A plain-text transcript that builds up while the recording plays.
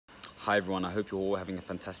Hi everyone, I hope you're all having a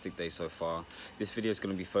fantastic day so far. This video is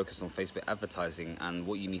going to be focused on Facebook advertising and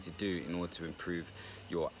what you need to do in order to improve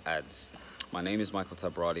your ads. My name is Michael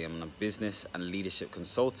Tabirade. I'm a business and leadership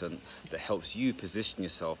consultant that helps you position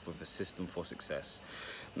yourself with a system for success.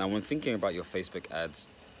 Now, when thinking about your Facebook ads,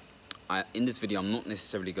 in this video, I'm not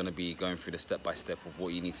necessarily going to be going through the step-by-step of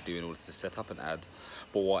what you need to do in order to set up an ad,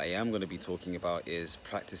 but what I am going to be talking about is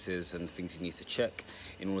practices and things you need to check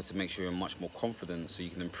in order to make sure you're much more confident so you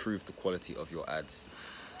can improve the quality of your ads.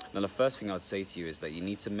 Now, the first thing I would say to you is that you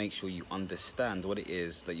need to make sure you understand what it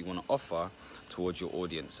is that you want to offer towards your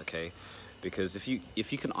audience, okay? Because if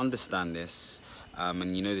you can understand this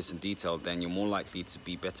and you know this in detail, then you're more likely to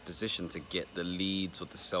be better positioned to get the leads or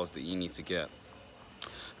the sales that you need to get.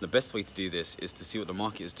 The best way to do this is to see what the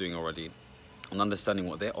market is doing already and understanding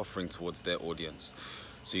what they're offering towards their audience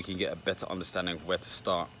so you can get a better understanding of where to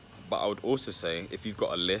start. But I would also say if you've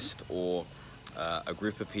got a list or a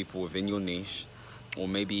group of people within your niche, or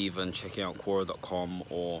maybe even checking out Quora.com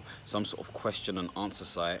or some sort of question and answer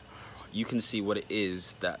site, you can see what it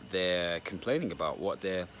is that they're complaining about, what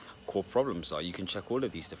their core problems are. You can check all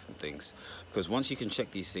of these different things, because once you can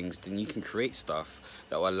check these things, then you can create stuff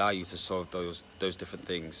that will allow you to solve those different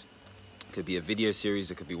things. It could be a video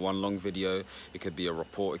series, it could be one long video, it could be a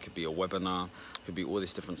report, it could be a webinar, it could be all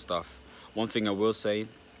this different stuff. One thing I will say,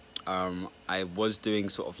 I was doing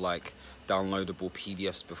sort of like downloadable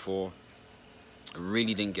PDFs before. I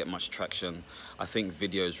really didn't get much traction. I think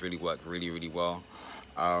videos really work really well.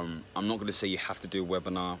 I'm not going to say you have to do a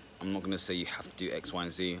webinar. I'm not going to say you have to do X, Y,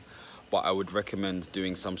 and Z, but I would recommend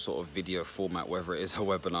doing some sort of video format, whether it is a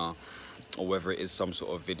webinar or whether it is some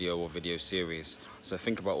sort of video or video series. So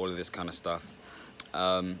think about all of this kind of stuff.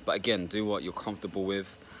 But again, do what you're comfortable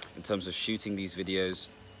with. In terms of shooting these videos,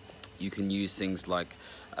 you can use things like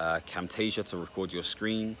Camtasia to record your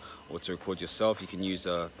screen or to record yourself. You can use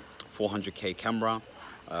a 400K camera.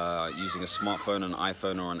 Using a smartphone, an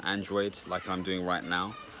iPhone or an Android like I'm doing right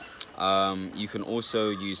now. You can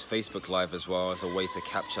also use Facebook Live as well as a way to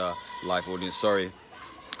capture live audience. Sorry,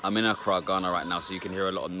 I'm in Accra, Ghana right now, so you can hear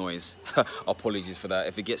a lot of noise. Apologies for that.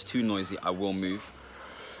 If it gets too noisy, I will move.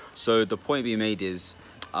 So the point being made is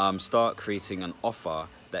start creating an offer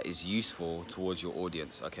that is useful towards your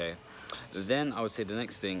audience, okay? Then I would say the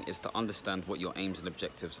next thing is to understand what your aims and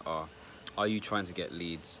objectives are. Are you trying to get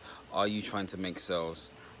leads? Are you trying to make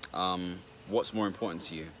sales? What's more important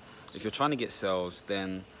to you? If you're trying to get sales,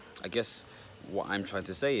 then I guess what I'm trying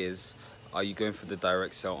to say is, are you going for the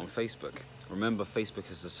direct sell on Facebook? Remember, Facebook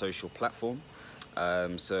is a social platform,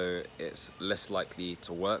 so it's less likely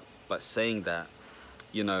to work. But saying that,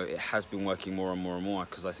 you know, it has been working more and more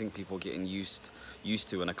because I think people are getting used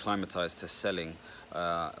to and acclimatized to selling,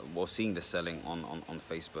 well, seeing the selling on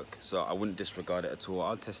Facebook. So I wouldn't disregard it at all.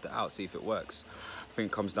 I'll test it out, see if it works. I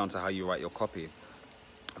think it comes down to how you write your copy.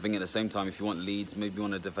 I think at the same time, if you want leads, maybe you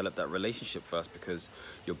want to develop that relationship first because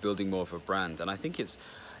you're building more of a brand. And I think it's,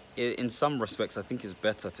 in some respects, I think it's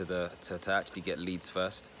better to actually get leads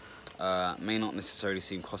first. May not necessarily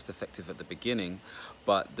seem cost effective at the beginning,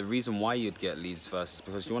 but the reason why you'd get leads first is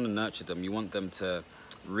because you want to nurture them. You want them to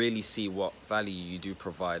really see what value you do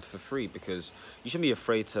provide for free, because you shouldn't be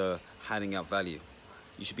afraid to handing out value.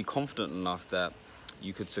 You should be confident enough that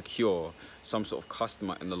you could secure some sort of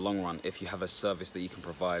customer in the long run if you have a service that you can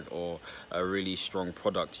provide or a really strong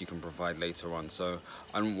product you can provide later on. So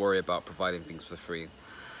I don't worry about providing things for free.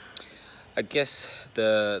 I guess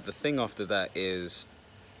the thing after that is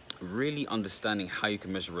really understanding how you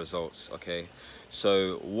can measure results, okay?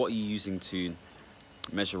 So what are you using to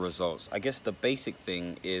measure results? I guess the basic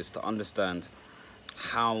thing is to understand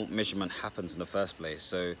how measurement happens in the first place.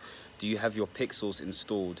 So do you have your pixels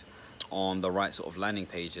installed on the right sort of landing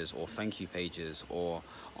pages or thank you pages or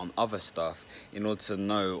on other stuff in order to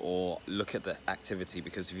know or look at the activity?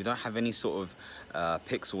 Because if you don't have any sort of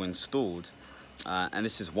pixel installed, and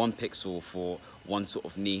this is one pixel for one sort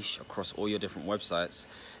of niche across all your different websites,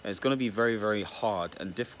 it's going to be very hard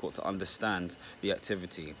and difficult to understand the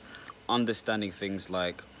activity. Understanding things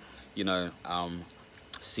like, you know,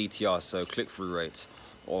 CTR, so click-through rate,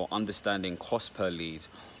 or understanding cost per lead,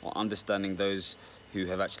 or understanding those who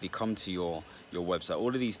have actually come to your website, all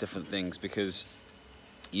of these different things, because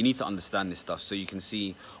you need to understand this stuff so you can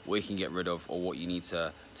see what you can get rid of or what you need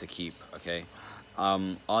to keep, okay?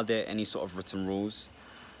 Are there any sort of written rules?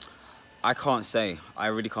 I can't say. I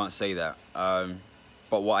really can't say that.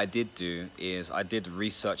 But what I did do is I did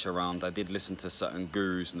research around, I did listen to certain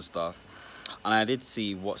gurus and stuff, and I did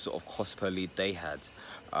see what sort of cost per lead they had,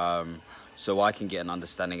 so I can get an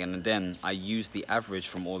understanding. And then I used the average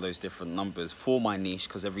from all those different numbers for my niche,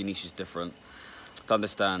 because every niche is different. to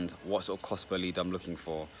understand what sort of cost per lead I'm looking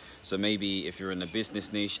for. So maybe if you're in a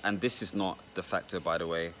business niche, and this is not de facto, by the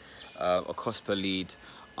way, a cost per lead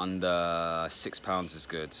under £6 is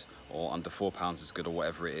good, or under £4 is good, or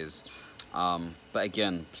whatever it is. But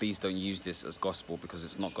again, please don't use this as gospel, because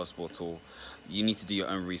it's not gospel at all. You need to do your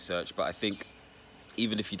own research. But I think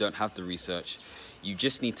even if you don't have the research, you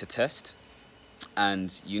just need to test,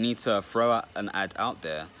 and you need to throw out an ad out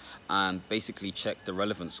there and basically check the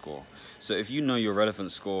relevance score. So if you know your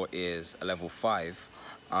relevance score is a level 5,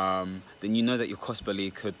 then you know that your cost per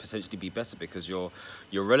lead could potentially be better, because your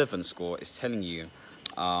relevance score is telling you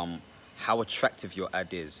how attractive your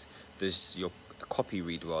ad is. Does your copy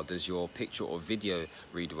read well? Does your picture or video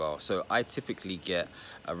read well? So I typically get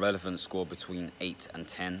a relevance score between 8 and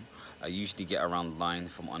 10. I usually get around 9,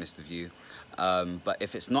 if I'm honest with you. But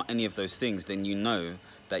if it's not any of those things, then you know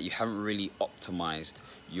that you haven't really optimized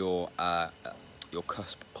your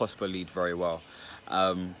cost per lead very well.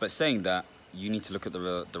 But saying that, you need to look at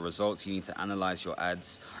the results. You need to analyze your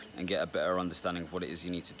ads and get a better understanding of what it is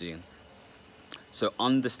you need to do. So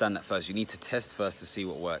understand that first. You need to test first to see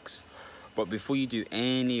what works. But before you do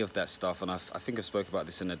any of that stuff, and I think I've spoken about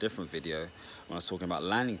this in a different video when I was talking about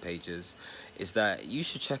landing pages, is that you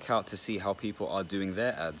should check out to see how people are doing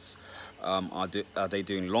their ads. Are they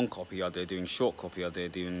doing long copy? Are they doing short copy? Are they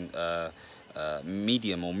doing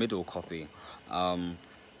medium or middle copy?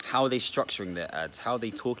 How are they structuring their ads? How are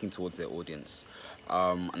they talking towards their audience?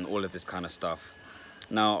 And all of this kind of stuff.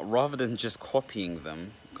 Now, rather than just copying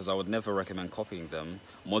them, because I would never recommend copying them,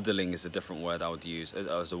 modeling is a different word I would use,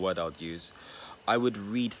 as a word I would use, I would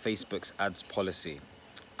read Facebook's ads policy.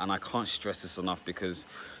 And I can't stress this enough, because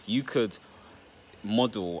you could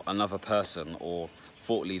model another person or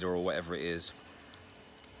thought leader or whatever it is,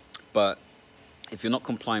 but if you're not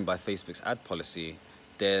complying by Facebook's ad policy,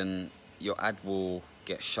 then your ad will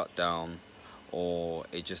get shut down, or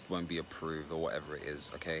it just won't be approved, or whatever it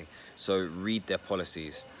is, okay? So read their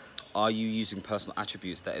policies. Are you using personal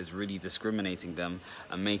attributes that is really discriminating them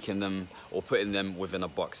and making them, or putting them within a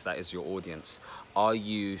box that is your audience? Are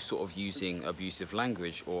you sort of using abusive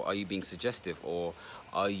language, or are you being suggestive, or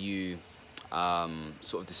are you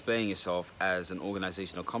sort of displaying yourself as an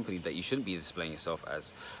organization or company that you shouldn't be displaying yourself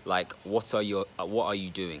as? Like, what are you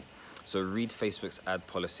doing? So read Facebook's ad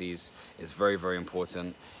policies. It's very, very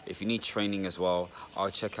important. If you need training as well, I'll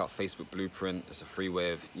check out Facebook Blueprint. It's a free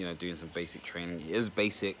way of, doing some basic training. It is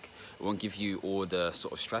basic. It won't give you all the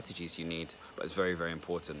sort of strategies you need, but it's very, very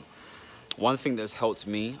important. One thing that's helped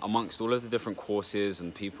me amongst all of the different courses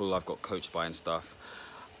and people I've got coached by and stuff,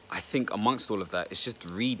 I think amongst all of that, it's just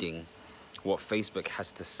reading what Facebook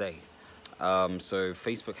has to say. So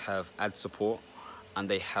Facebook have ad support, and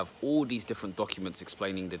they have all these different documents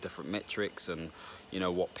explaining the different metrics and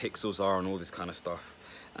what pixels are and all this kind of stuff.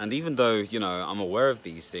 And even though I'm aware of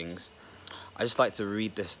these things, I just like to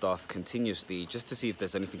read this stuff continuously just to see if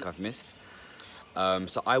there's anything I've missed.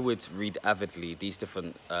 So I would read avidly these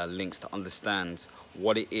different links to understand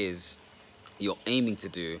what it is you're aiming to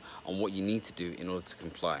do and what you need to do in order to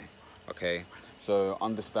comply. Okay, so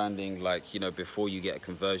understanding, like, before you get a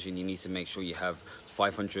conversion, you need to make sure you have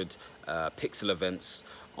 500 pixel events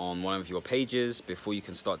on one of your pages before you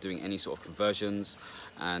can start doing any sort of conversions.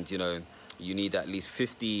 And you need at least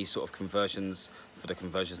 50 sort of conversions for the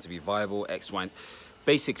conversions to be viable. X, Y.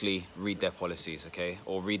 Basically, read their policies, okay,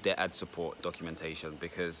 or read their ad support documentation,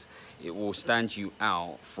 because it will stand you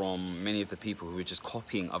out from many of the people who are just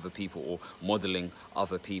copying other people or modeling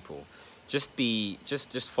other people. Just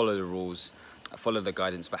follow the rules, follow the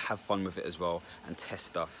guidance, but have fun with it as well, and test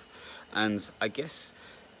stuff. And I guess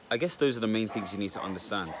those are the main things you need to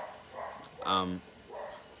understand.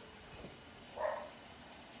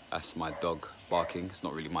 That's my dog barking. It's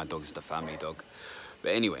not really my dog, it's the family dog.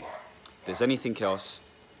 But anyway, if there's anything else,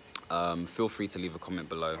 feel free to leave a comment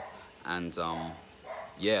below, and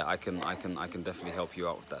yeah, I can definitely help you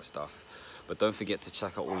out with that stuff. But don't forget to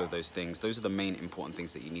check out all of those things. Those are the main important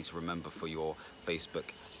things that you need to remember for your Facebook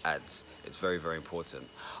ads. It's very, very important.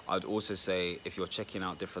 I'd also say, if you're checking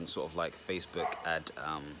out different sort of like Facebook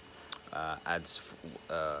ads,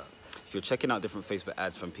 if you're checking out different Facebook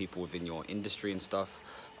ads from people within your industry and stuff,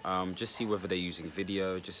 just see whether they're using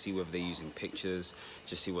video, just see whether they're using pictures,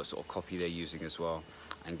 just see what sort of copy they're using as well,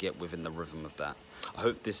 and get within the rhythm of that. I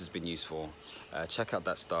hope this has been useful. Check out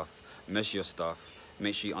that stuff, measure your stuff,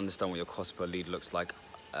 make sure you understand what your cost per lead looks like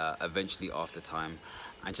eventually after time,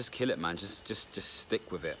 and just kill it, man. Just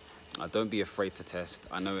stick with it. Don't be afraid to test.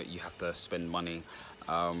 I know you have to spend money,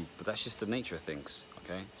 but that's just the nature of things,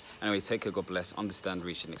 okay? Anyway, take care, God bless, understand,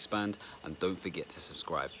 reach, and expand, and don't forget to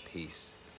subscribe. Peace.